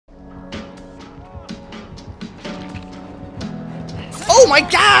my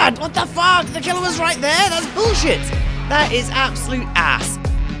god! What the fuck? The killer was right there? That's bullshit! That is absolute ass.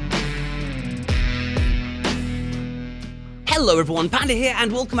 Hello everyone, Panda here,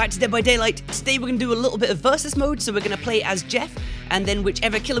 and welcome back to Dead by Daylight. Today we're going to do a little bit of versus mode, so we're going to play as Jeff, and then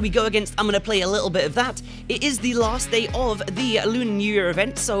whichever killer we go against, I'm going to play a little bit of that. It is the last day of the Lunar New Year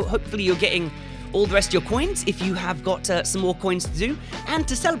event, so hopefully you're getting all the rest of your coins, if you have got some more coins to do. And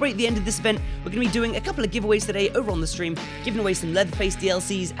to celebrate the end of this event, we're going to be doing a couple of giveaways today over on the stream, giving away some Leatherface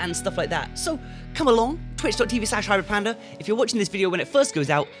DLCs and stuff like that. So come along, twitch.tv/HybridPanda. If you're watching this video when it first goes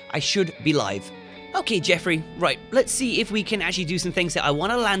out, I should be live. Okay, Jeffrey, right, let's see if we can actually do some things here. I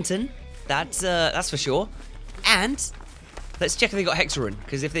want a lantern, that's for sure. And let's check if they got Hexarun,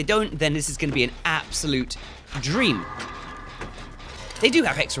 because if they don't, then this is going to be an absolute dream. They do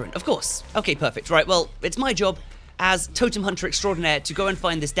have Hexarun, of course. Okay, perfect. Right, well, it's my job as Totem Hunter Extraordinaire to go and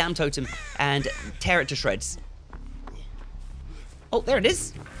find this damn totem and tear it to shreds. Oh, there it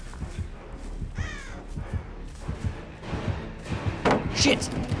is. Shit.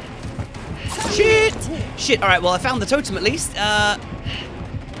 Shit! Shit, alright, well, I found the totem at least.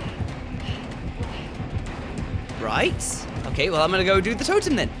 Right. Okay, well, I'm gonna go do the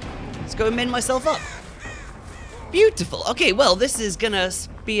totem then. Let's go mend myself up. Beautiful. Okay, well, this is gonna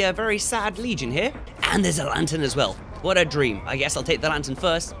be a very sad legion here. And there's a lantern as well. What a dream. I guess I'll take the lantern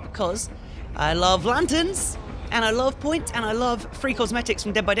first, because I love lanterns, and I love point, and I love free cosmetics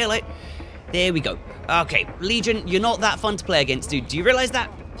from Dead by Daylight. There we go. Okay, Legion, you're not that fun to play against, dude. Do you realize that?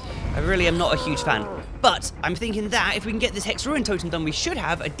 I really am not a huge fan. But I'm thinking that if we can get this Hexarun totem done, we should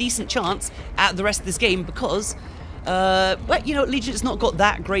have a decent chance at the rest of this game, because, well, you know, Legion's not got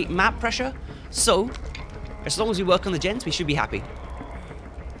that great map pressure. So, as long as we work on the gens, we should be happy.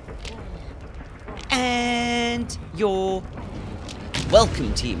 And you're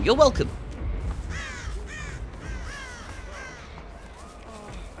welcome, team. You're welcome.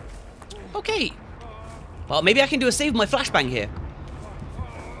 Okay. Well, maybe I can do a save my flashbang here.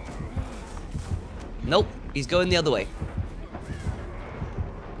 Nope, he's going the other way.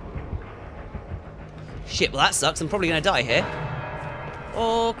 Shit, well that sucks. I'm probably gonna die here.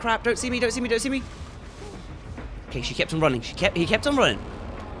 Oh crap, don't see me, don't see me, don't see me. Okay, she kept on running. He kept on running.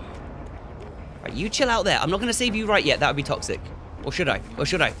 Right, you chill out there. I'm not gonna save you right yet, that would be toxic. Or should I? Or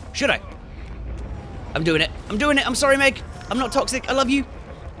should I? Should I? I'm doing it. I'm doing it. I'm sorry, Meg. I'm not toxic. I love you.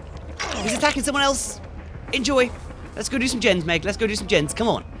 He's attacking someone else. Enjoy. Let's go do some gens, Meg. Let's go do some gens. Come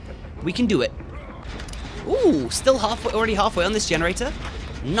on. We can do it. Ooh, still halfway, already halfway on this generator.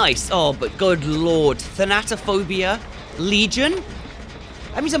 Nice. Oh, but good lord. Thanatophobia. Legion?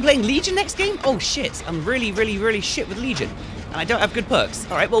 That means I'm playing Legion next game? Oh, shit. I'm really, really, really shit with Legion. And I don't have good perks.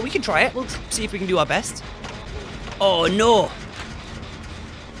 Alright, well, we can try it. We'll see if we can do our best. Oh, no.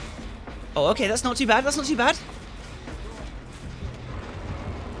 Oh, okay, that's not too bad. That's not too bad.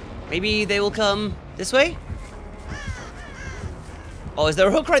 Maybe they will come this way? Oh, is there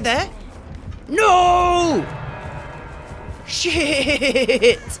a hook right there? No!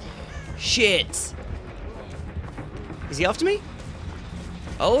 Shit! Shit. Is he after me?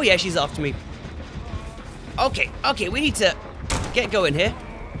 Oh, yeah, she's after me. Okay, okay, we need to get going here.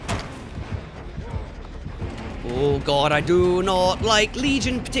 Oh, God, I do not like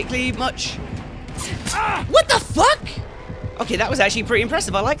Legion particularly much. Ah, what the fuck? Okay, that was actually pretty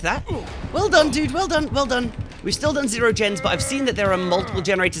impressive. I like that. Well done, dude. Well done, well done. We've still done 0 gens, but I've seen that there are multiple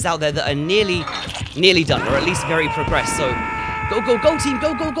generators out there that are nearly done, or at least very progressed. So, go, go, go, team.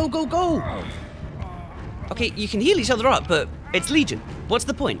 Go, go, go, go, go. Okay, you can heal each other up, but it's Legion. What's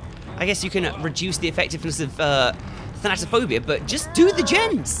the point? I guess you can reduce the effectiveness of Thanatophobia, but just do the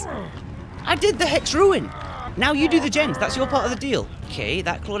gens. I did the Hexarun. Now you do the gens. That's your part of the deal. Okay,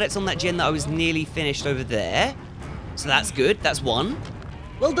 that Claudette's on that gen that I was nearly finished over there. So that's good. That's one.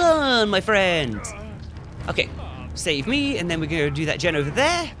 Well done, my friend. Okay, save me, and then we're going to do that gen over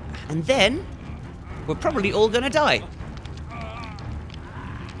there, and then we're probably all going to die.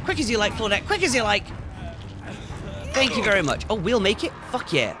 Quick as you like, Claudette, quick as you like. Thank you very much. Oh, we'll make it?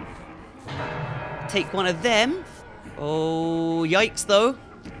 Fuck yeah. Take one of them. Oh, yikes, though.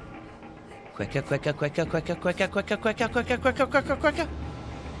 Quicker, quicker, quicker, quicker, quicker, quicker, quicker, quicker, quicker, quicker, quicker.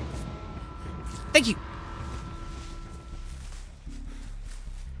 Thank you.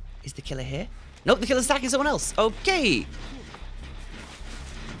 Is the killer here? Nope, the killer's attacking someone else. Okay.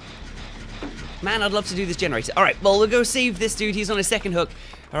 Man, I'd love to do this generator. Alright, well, we'll go save this dude. He's on his second hook.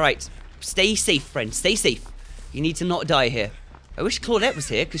 Alright. Stay safe, friend. Stay safe. You need to not die here. I wish Claudette was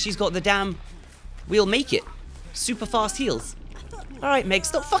here, because she's got the damn... We'll make it. Super fast heals. Alright, Meg,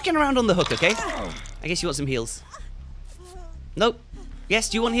 stop fucking around on the hook, okay? I guess you want some heals. Nope. Yes,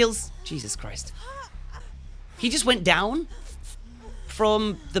 do you want heals? Jesus Christ. He just went down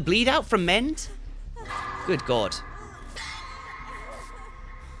from the bleed out from Mend? Good God.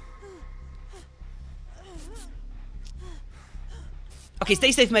 Okay,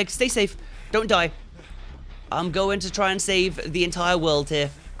 stay safe, Meg. Stay safe. Don't die. I'm going to try and save the entire world here.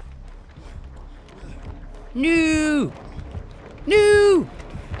 No! No!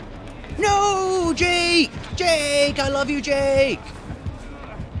 No! Jake! Jake! I love you, Jake!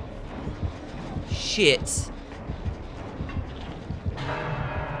 Shit.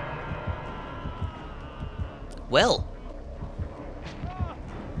 Well.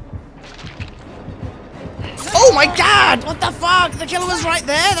 Oh my God! What the fuck? The killer was right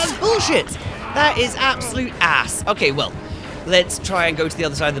there? That's bullshit! That is absolute ass. Okay, well, let's try and go to the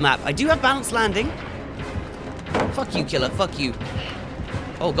other side of the map. I do have balanced landing. Fuck you, killer. Fuck you.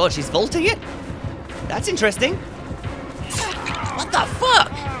 Oh God, she's vaulting it? That's interesting. What the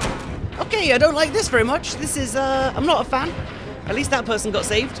fuck? Okay, I don't like this very much. This is, I'm not a fan. At least that person got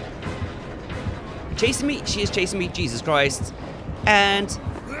saved. Chasing me? She is chasing me. Jesus Christ. And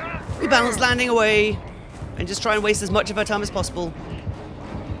we balance landing away and just try and waste as much of our time as possible.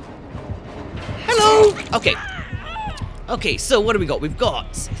 Hello! Okay. Okay, so what do we got? We've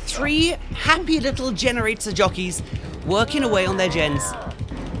got 3 happy little generator jockeys working away on their gens.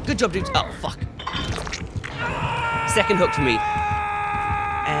 Good job, dudes. Oh, fuck. Second hook for me.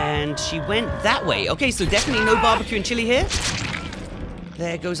 And she went that way. Okay, so definitely no barbecue and chili here.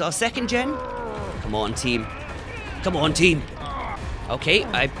 There goes our second gen. Come on, team. Come on, team. Okay,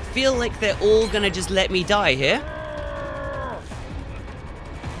 I feel like they're all gonna just let me die here.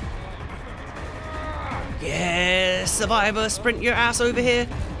 Yeah, survivor, sprint your ass over here.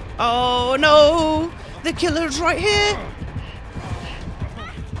 Oh no, the killer's right here.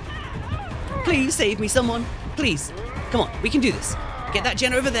 Please save me, someone. Please. Come on, we can do this. Get that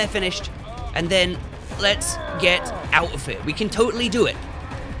gen over there finished, and then let's get out of here. We can totally do it.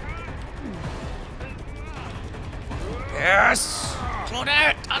 Yes!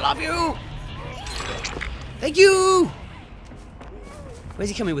 Claudette, I love you! Thank you! Where's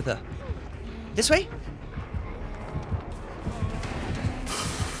he coming with her? This way?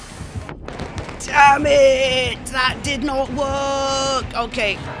 Damn it! That did not work!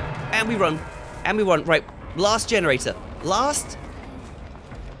 Okay. And we run. And we run. Right. Last generator. Last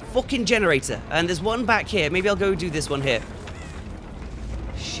fucking generator. And there's one back here. Maybe I'll go do this one here.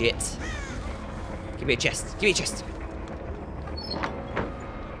 Shit. Give me a chest. Give me a chest.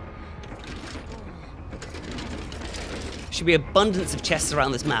 Should be abundance of chests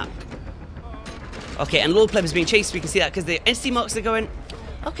around this map. Okay, and Lord Pleb is being chased. We can see that because the entity marks are going.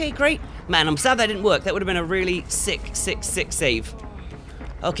 Okay, great. Man, I'm sad that didn't work. That would have been a really sick save.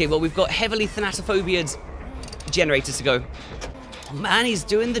 Okay, well, we've got heavily thanatophobiaed generators to go. Oh, man, he's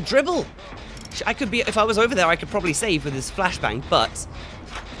doing the dribble. I could be, if I was over there, I could probably save with his flashbang, but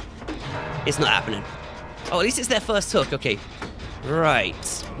it's not happening. Oh, at least it's their first hook. Okay.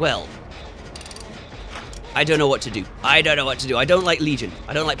 Right. Well, I don't know what to do. I don't know what to do. I don't like Legion.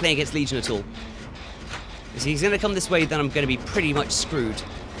 I don't like playing against Legion at all. If he's going to come this way, then I'm going to be pretty much screwed.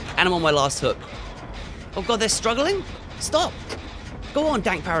 And I'm on my last hook. Oh, God, they're struggling? Stop. Go on,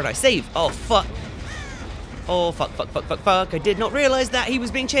 Dank Paradise. Save. Oh, fuck. Oh, fuck. I did not realize that he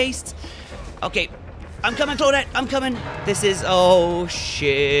was being chased. Okay. I'm coming, Claudette. I'm coming. This is... Oh,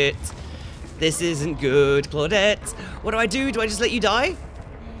 shit. This isn't good, Claudette. What do? Do I just let you die?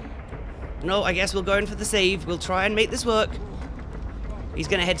 No, I guess we'll go in for the save. We'll try and make this work. He's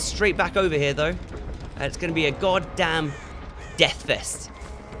going to head straight back over here, though. It's going to be a goddamn death fest.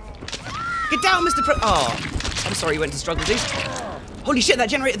 Get down, Mr. Pro... Oh, I'm sorry you went to struggle, dude. Holy shit, that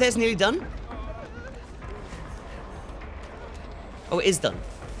generator there's nearly done. Oh, it is done.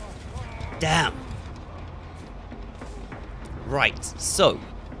 Damn. Right, so.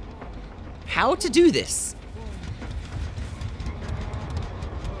 How to do this?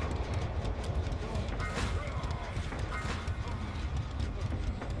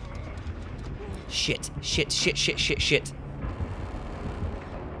 Shit.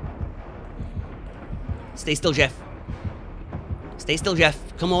 Stay still, Jeff. Stay still, Jeff.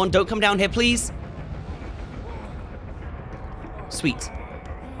 Come on, don't come down here, please. Sweet.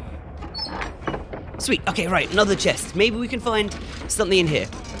 Sweet. Okay, right, another chest. Maybe we can find something in here.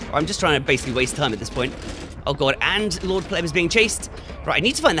 I'm just trying to basically waste time at this point. Oh, God, and Lord Pleb is being chased. Right, I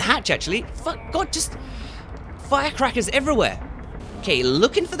need to find the hatch, actually. Fuck, God, just firecrackers everywhere. Okay,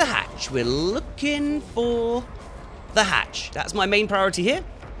 looking for the hatch. We're looking for the hatch. That's my main priority here.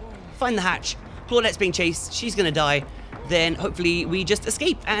 Find the hatch. Claudette's being chased. She's gonna die. Then hopefully we just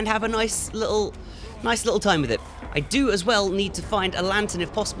escape and have a nice little time with it. I do as well need to find a lantern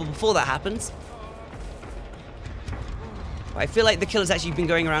if possible before that happens. I feel like the killer's actually been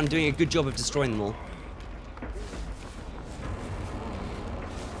going around doing a good job of destroying them all.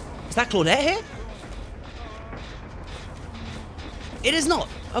 Is that Claudette here? It is not.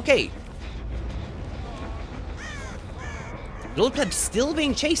 Okay. Lord Pleb's still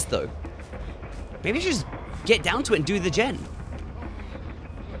being chased, though. Maybe I should just get down to it and do the gen.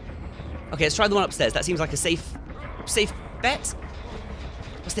 Okay, let's try the one upstairs. That seems like a safe bet.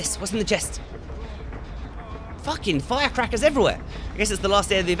 What's this? What's in the chest? Fucking firecrackers everywhere. I guess it's the last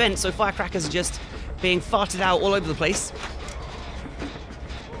day of the event, so firecrackers are just being farted out all over the place.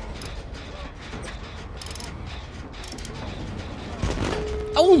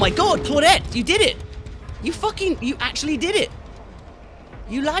 Oh my god, Claudette, you did it! You actually did it!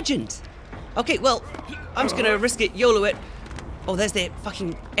 You legend! Okay, well, I'm just gonna risk it, YOLO it. Oh, there's the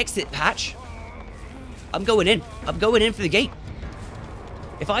fucking exit hatch. I'm going in. I'm going in for the gate.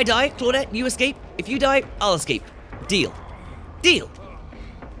 If I die, Claudette, you escape. If you die, I'll escape. Deal. Deal!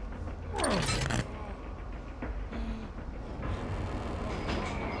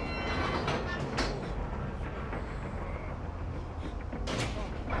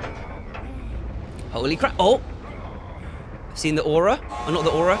 Holy crap. Oh! I've seen the aura. Oh, not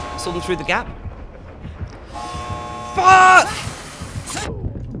the aura. Saw them through the gap. Fuck!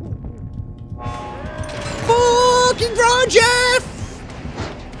 Fucking run, Jeff!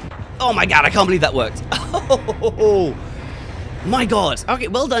 Oh my god, I can't believe that worked. Oh my god. Okay,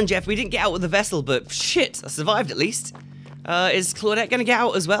 well done, Jeff. We didn't get out with the vessel, but shit, I survived at least. Is Claudette gonna get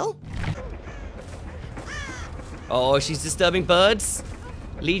out as well? Oh, she's disturbing birds.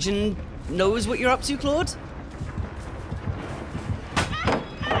 Legion knows what you're up to, Claude.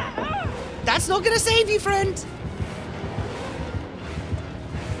 That's not gonna save you, friend.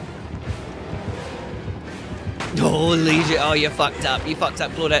 Oh, Legion. Oh, you fucked up. You fucked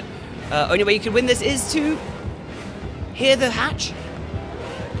up, Claudette. Only way you can win this is to hear the hatch.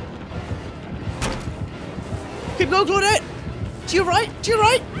 Keep going, Claudette. To your right. To your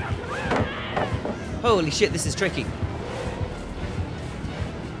right. Holy shit, this is tricky.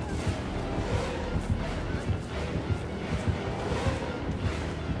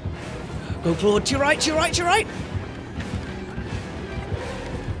 Go, Claude. To your right. To your right. To your right.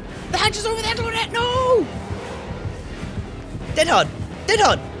 The hatch is over there, Claudette. No. Dead hard. Dead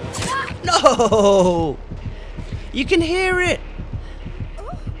hard. No. You can hear it.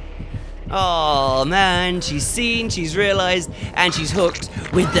 Oh man, she's seen, she's realized, and she's hooked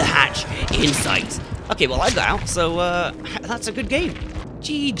with the hatch in sight. Okay, well I got out, so that's a good game.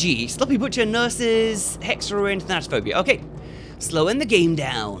 GG. Sloppy Butcher, Nurses, Hex Ruined, Thanatophobia. Okay, slowing the game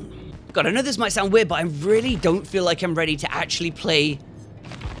down. God, I know this might sound weird, but I really don't feel like I'm ready to actually play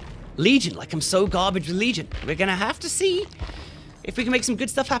Legion. Like, I'm so garbage with Legion. We're gonna have to see if we can make some good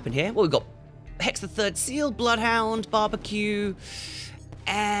stuff happen here. Well, we've got Hex the Third Seal, Bloodhound, Barbecue,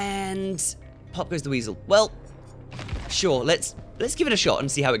 and Pop Goes the Weasel. Well, sure, let's give it a shot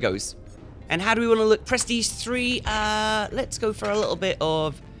and see how it goes. And how do we want to look? Prestige 3, let's go for a little bit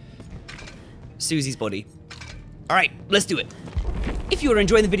of Susie's body. Alright, let's do it. If you are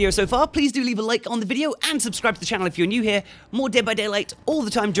enjoying the video so far, please do leave a like on the video and subscribe to the channel if you're new here. More Dead by Daylight all the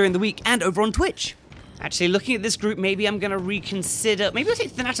time during the week and over on Twitch. Actually, looking at this group, maybe I'm going to reconsider... Maybe I'll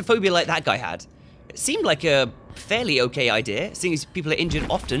take Thanatophobia like that guy had. It seemed like a fairly okay idea, seeing as people are injured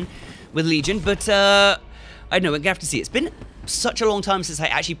often with Legion, but I don't know, we're going to have to see. It's been such a long time since I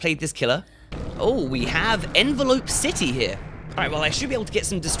actually played this killer. Oh, we have Envelope City here. Alright, well I should be able to get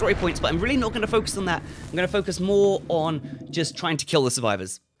some destroy points, but I'm really not going to focus on that. I'm going to focus more on just trying to kill the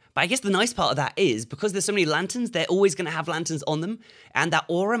survivors. But I guess the nice part of that is, because there's so many lanterns, they're always going to have lanterns on them, and that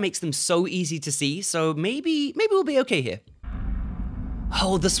aura makes them so easy to see, so maybe we'll be okay here.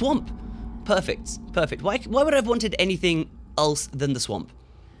 Oh, the swamp. Perfect, perfect. Why would I have wanted anything else than the swamp?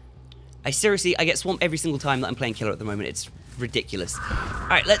 I get swamp every single time that I'm playing killer at the moment. It's ridiculous.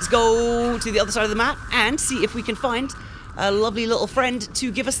 Alright, let's go to the other side of the map and see if we can find a lovely little friend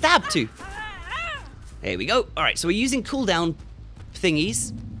to give a stab to. There we go. Alright, so we're using cooldown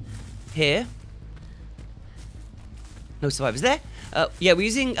thingies here. No survivors there. Yeah, we're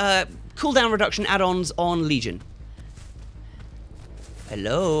using cooldown reduction add-ons on Legion.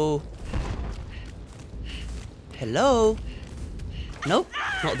 Hello? Hello? Nope,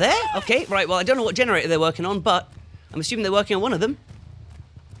 not there? Okay, right, well, I don't know what generator they're working on, but I'm assuming they're working on one of them.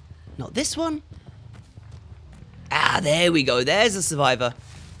 Not this one. Ah, there we go. There's a survivor.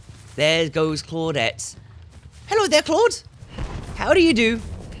 There goes Claudette. Hello there, Claude. How do you do?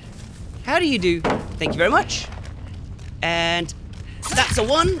 How do you do? Thank you very much. And that's a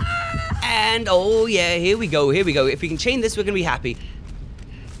 1. And, oh, yeah, here we go, here we go. If we can chain this, we're going to be happy.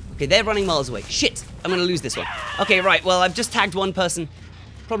 Okay, they're running miles away. Shit, I'm gonna lose this one. Okay, right, well, I've just tagged one person.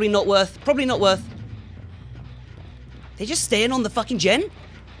 Probably not worth. Probably not worth. They just staying on the fucking gen?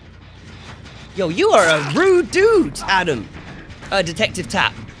 Yo, you are a rude dude, Adam. Detective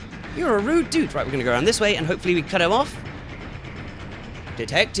Tap. You're a rude dude. Right, we're gonna go around this way and hopefully we cut him off.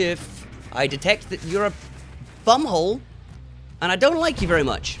 Detective, I detect that you're a bumhole and I don't like you very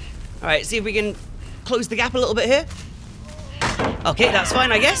much. All right, see if we can close the gap a little bit here. Okay, that's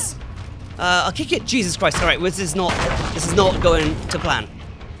fine, I guess. I'll kick it. Jesus Christ! All right, this is not going to plan,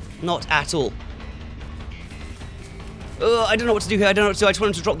 not at all. I don't know what to do here. I don't know what to do. I just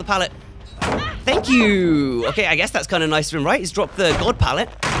want him to drop the pallet. Thank you. Okay, I guess that's kind of nice of him, right? He's dropped the god pallet.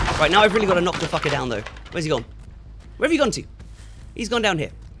 Right, now I've really got to knock the fucker down, though. Where's he gone? Where have you gone to? He's gone down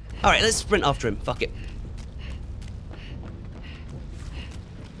here. All right, let's sprint after him. Fuck it.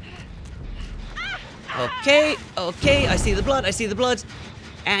 Okay, okay, I see the blood, I see the blood.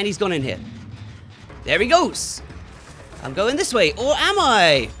 And he's gone in here. There he goes. I'm going this way, or am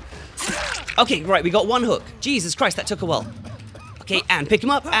I? Okay, right, we got one hook. Jesus Christ, that took a while. Okay, and pick him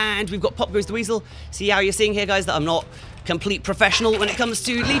up, and we've got Pop Goes the Weasel. See how you're seeing here, guys, that I'm not complete professional when it comes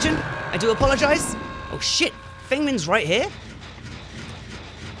to Legion? I do apologize. Oh, shit, Fengmin's right here.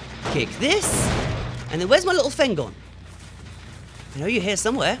 Kick this. And then where's my little Feng gone? I know you're here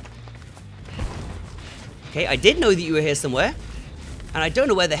somewhere. Okay, I did know that you were here somewhere. And I don't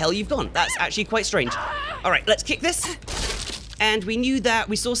know where the hell you've gone. That's actually quite strange. All right, let's kick this. And we knew that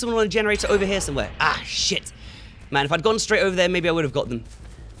we saw someone on a generator over here somewhere. Ah, shit. Man, if I'd gone straight over there, maybe I would have got them.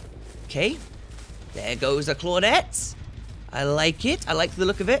 Okay. There goes a Claudette. I like it. I like the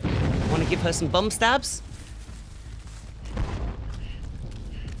look of it. I want to give her some bum stabs.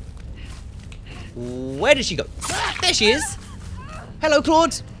 Where did she go? There she is. Hello,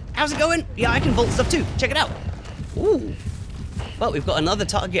 Claude. How's it going? Yeah, I can vault stuff too. Check it out. Ooh. Well, we've got another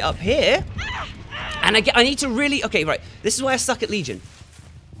target up here. And I need to really... Okay, right. This is why I suck at Legion.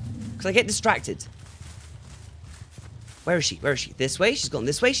 Because I get distracted. Where is she? Where is she? This way. She's gone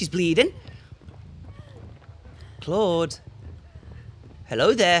this way. She's bleeding. Claude.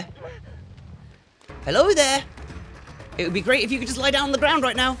 Hello there. Hello there. It would be great if you could just lie down on the ground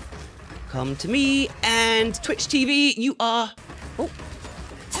right now. Come to me. And Twitch TV, you are... Oh.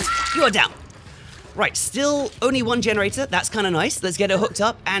 You are down. Right, still only one generator. That's kind of nice. Let's get her hooked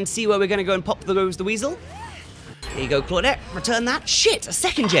up and see where we're going to go and pop Goes the Weasel. There you go, Claudette. Return that. Shit, a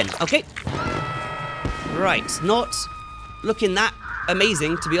second gen. Okay. Right, not looking that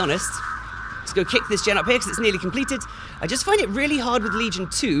amazing, to be honest. Let's go kick this gen up here because it's nearly completed. I just find it really hard with Legion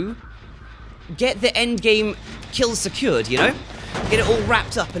 2. Get the end game kills secured, you know? Get it all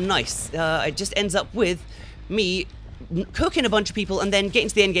wrapped up and nice. It just ends up with me cooking a bunch of people and then getting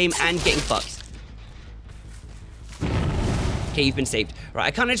to the end game and getting fucked. Okay, you've been saved. Right,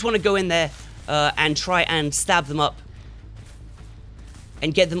 I kind of just want to go in there and try and stab them up.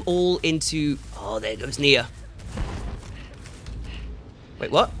 And get them all into... Oh, there goes Nia.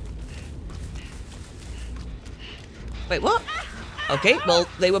 Wait, what? Wait, what? Okay, well,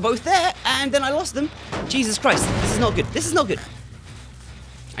 they were both there, and then I lost them. Jesus Christ, this is not good. This is not good.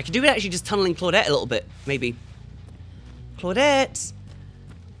 I could do it actually just tunneling Claudette a little bit, maybe. Claudette!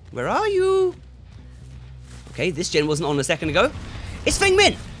 Where are you? Okay, this gen wasn't on a second ago. It's Feng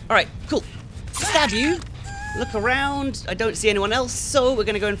Min! Alright, cool. Stab you. Look around. I don't see anyone else, so we're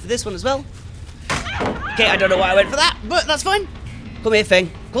going to go in for this one as well. Okay, I don't know why I went for that, but that's fine. Come here,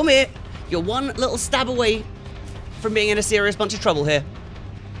 Feng. Come here. You're one little stab away from being in a serious bunch of trouble here.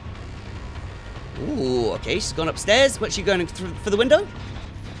 Ooh, okay, she's gone upstairs. What's she going through for the window?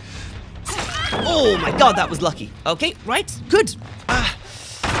 Oh my god, that was lucky. Okay, right, good.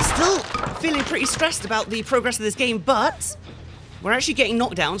 Still feeling pretty stressed about the progress of this game, but we're actually getting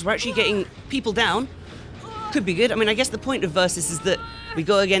knockdowns. We're actually getting people down. Could be good. I mean, I guess the point of Versus is that we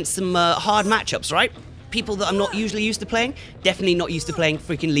go against some hard matchups, right? People that I'm not usually used to playing. Definitely not used to playing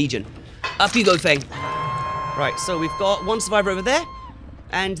freaking Legion. Up you go, Feng. Right, so we've got one survivor over there,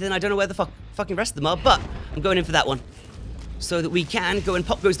 and then I don't know where the fucking rest of them are, but I'm going in for that one. So that we can go and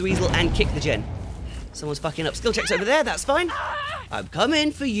Pop Goes the Weasel and kick the gen. Someone's fucking up skill checks over there, that's fine. I'm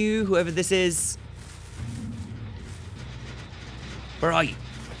coming for you, whoever this is. Where are you?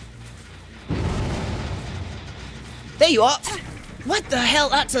 There you are. What the hell?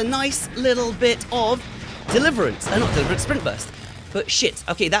 That's a nice little bit of deliverance. Not deliverance, sprint burst. But shit.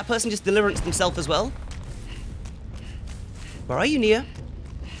 Okay, that person just deliverance themselves as well. Where are you, Nia?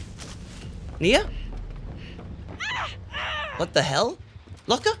 Nia? What the hell?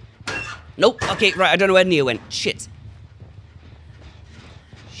 Locker? Nope. Okay, right. I don't know where Nia went. Shit.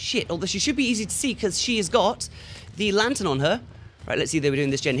 Shit. Although she should be easy to see because she has got the lantern on her. Right, let's see if they were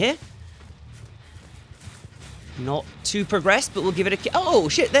doing this gen here. Not too progressed, but we'll give it a... Oh,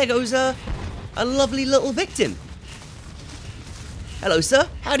 shit, there goes a lovely little victim. Hello, sir.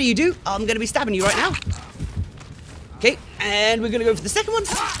 How do you do? I'm going to be stabbing you right now. Okay, and we're going to go for the second one.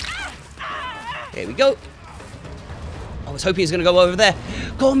 There we go. I was hoping he was going to go over there.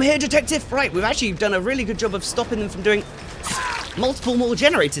 Come here, detective. Right, we've actually done a really good job of stopping them from doing multiple more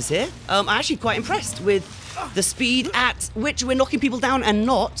generators here. I'm actually quite impressed with the speed at which we're knocking people down and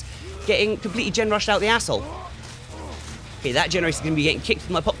not getting completely gen rushed out the asshole. Okay, that generator's going to be getting kicked with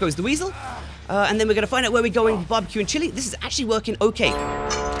my Pop Goes the Weasel. And then we're going to find out where we're going with barbecue and chili. This is actually working okay.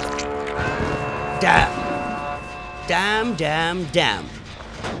 Damn. Damn.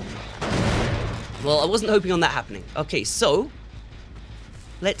 Well, I wasn't hoping on that happening. Okay, so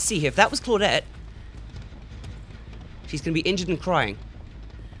let's see here. If that was Claudette, she's going to be injured and crying.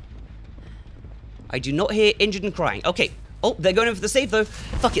 I do not hear injured and crying. Okay. Oh, they're going in for the save, though.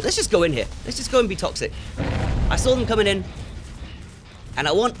 Fuck it. Let's just go in here. Let's just go and be toxic. I saw them coming in. And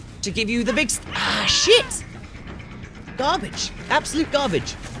I want to give you the big... shit! Garbage. Absolute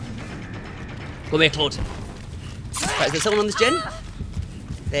garbage. Come here, Claude. Right, is there someone on this gen?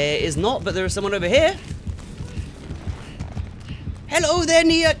 There is not, but there is someone over here. Hello there,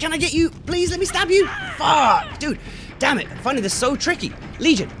 Nia. Can I get you? Please, let me stab you. Fuck, dude. Damn it. I'm finding this so tricky.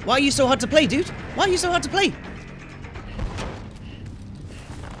 Legion, why are you so hard to play, dude? Why are you so hard to play?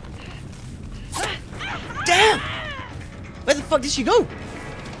 Damn! Where the fuck did she go?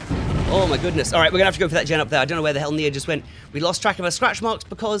 Oh my goodness. Alright, we're gonna have to go for that gen up there. I don't know where the hell Nia just went. We lost track of our scratch marks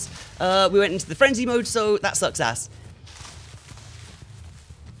because we went into the frenzy mode, so that sucks ass.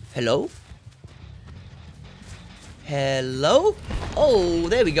 Hello? Hello? Oh,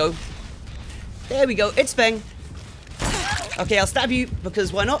 there we go. There we go. It's Feng. Okay, I'll stab you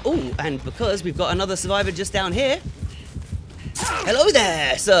because why not? Oh, and because we've got another survivor just down here. Hello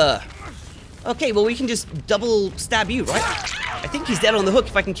there, sir. Okay, well, we can just double stab you, right? I think he's dead on the hook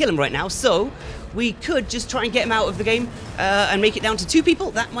if I can kill him right now, so we could just try and get him out of the game and make it down to 2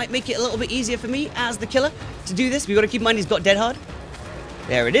 people. That might make it a little bit easier for me as the killer to do this. We've got to keep in mind he's got dead hard.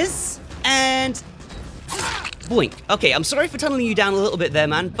 There it is. And... boink. Okay, I'm sorry for tunneling you down a little bit there,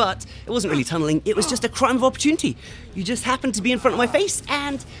 man, but it wasn't really tunneling. It was just a crime of opportunity. You just happened to be in front of my face,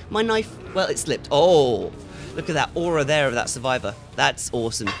 and my knife, well, it slipped. Oh, look at that aura there of that survivor. That's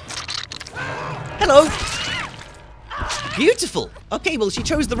awesome. Hello. Beautiful. Okay, well, she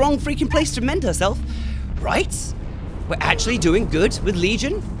chose the wrong freaking place to mend herself. Right. We're actually doing good with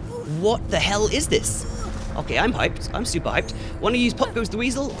Legion. What the hell is this? Okay, I'm hyped. I'm super hyped. Want to use Pop Goes the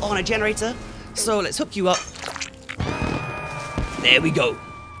Weasel on a generator. So let's hook you up. There we go.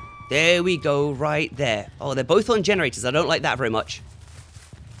 There we go, right there. Oh, they're both on generators. I don't like that very much.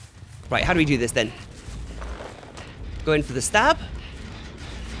 Right, how do we do this then? Go in for the stab.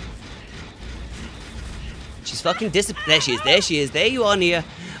 She's fucking disappeared. There she is, there she is. There you are, Nia.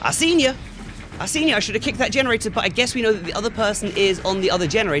 I seen you. I seen you. I should have kicked that generator, but I guess we know that the other person is on the other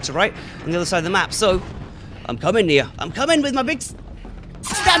generator, right? On the other side of the map. So, I'm coming, Nia. I'm coming with my big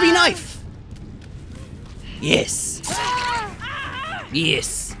stabby knife. Yes.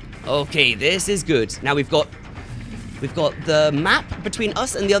 Yes. Okay, this is good. Now we've got the map between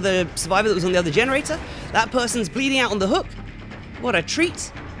us and the other survivor that was on the other generator. That person's bleeding out on the hook. What a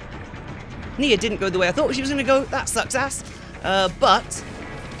treat. Nia didn't go the way I thought she was going to go. That sucks ass. But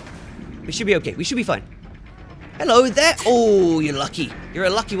we should be okay. We should be fine. Hello there. Oh, you're lucky. You're a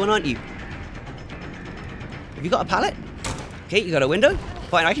lucky one, aren't you? Have you got a pallet? Okay, you got a window.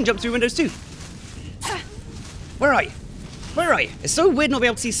 Fine, I can jump through windows too. Where are you? Where are you? It's so weird not being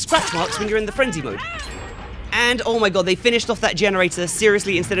able to see scratch marks when you're in the frenzy mode. And, oh my god, they finished off that generator,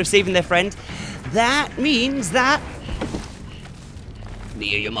 seriously, instead of saving their friend. That means that...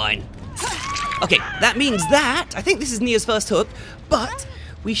 Nia, you're mine. Okay, that means that... I think this is Nia's first hook, but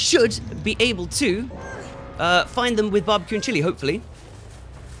we should be able to find them with barbecue and chili, hopefully.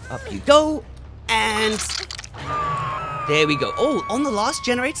 Up you go, and... there we go. Oh, on the last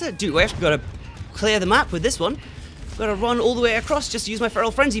generator? Dude, we actually got to clear the map with this one. Got to run all the way across just to use my feral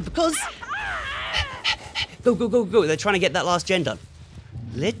frenzy because... go, go, go, go. They're trying to get that last gen done.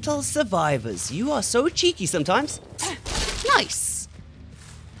 Little survivors. You are so cheeky sometimes. Nice.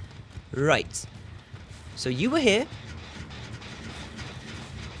 Right. So you were here.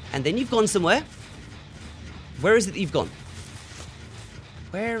 And then you've gone somewhere. Where is it that you've gone?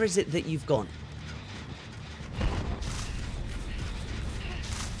 Where is it that you've gone?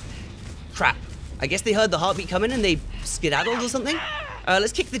 Crap. I guess they heard the heartbeat coming and they skedaddled or something.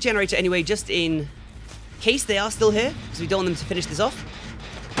 Let's kick the generator anyway, just in case they are still here, because we don't want them to finish this off.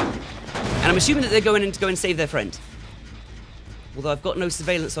 And I'm assuming that they're going in to go and save their friend. Although I've got no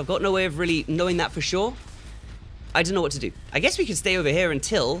surveillance, so I've got no way of really knowing that for sure. I don't know what to do. I guess we can stay over here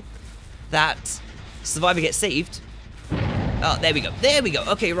until that survivor gets saved. Oh, there we go. There we go.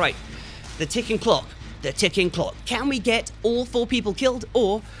 Okay, right. The ticking clock. The ticking clock. Can we get all 4 people killed,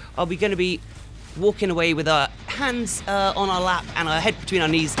 or are we going to be walking away with our hands on our lap and our head between our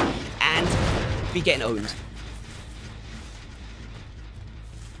knees and be getting owned?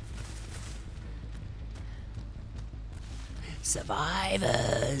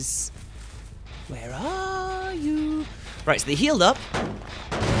 Survivors, where are you? Right, so they healed up.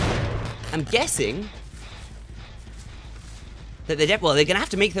 I'm guessing that they're going to have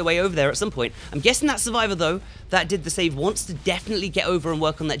to make their way over there at some point. I'm guessing that survivor, though, that did the save, wants to definitely get over and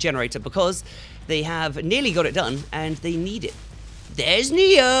work on that generator because they have nearly got it done and they need it. There's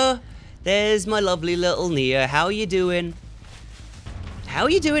Nia. There's my lovely little Nia. How you doing? How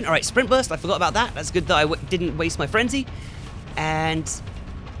you doing? All right, sprint burst. I forgot about that. That's good that I didn't waste my frenzy. And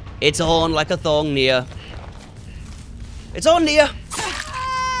it's on like a thong, Nia. It's on, Nia.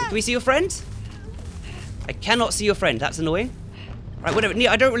 Can we see your friend? I cannot see your friend. That's annoying. Right, whatever. Nia,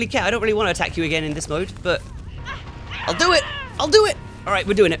 I don't really care. I don't really want to attack you again in this mode, but I'll do it. I'll do it. All right,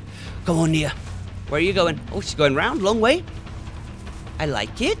 we're doing it. Come on, Nia. Where are you going? Oh, she's going round. Long way. I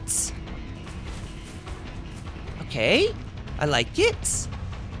like it. Okay. I like it.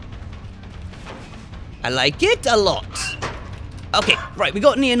 I like it a lot. Okay, right, we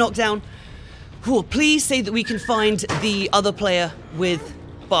got Nia knocked down. Cool, please say that we can find the other player with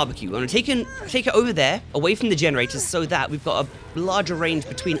barbecue. I'm going to take it over there, away from the generators, so that we've got a larger range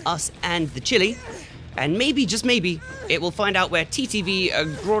between us and the chili. And maybe, just maybe, it will find out where TTV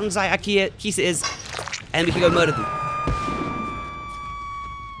Gronzai Kisa is, and we can go murder them.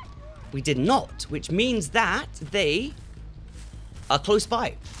 We did not, which means that they are close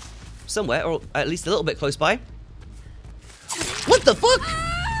by. Somewhere, or at least a little bit close by. What the fuck?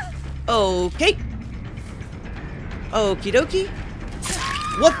 Okay. Okie dokie.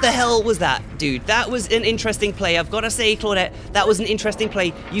 What the hell was that, dude? That was an interesting play. I've got to say, Claudette, that was an interesting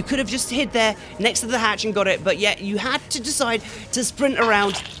play. You could have just hid there next to the hatch and got it, but yet you had to decide to sprint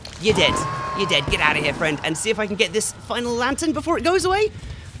around. You're dead. You're dead. Get out of here, friend, and see if I can get this final lantern before it goes away.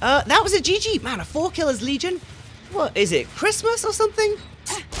 That was a GG. Man, a 4 killers legion. What is it, Christmas or something?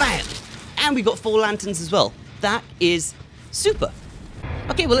 Bam. And we got 4 lanterns as well. That is super.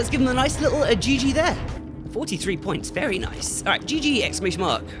 Okay, well, let's give them a nice little GG there. 43 points, very nice. All right, GG, exclamation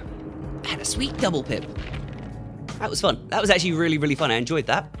mark. And a sweet double pip. That was fun. That was actually really, really fun. I enjoyed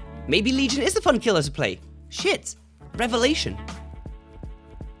that. Maybe Legion is the fun killer to play. Shit. Revelation.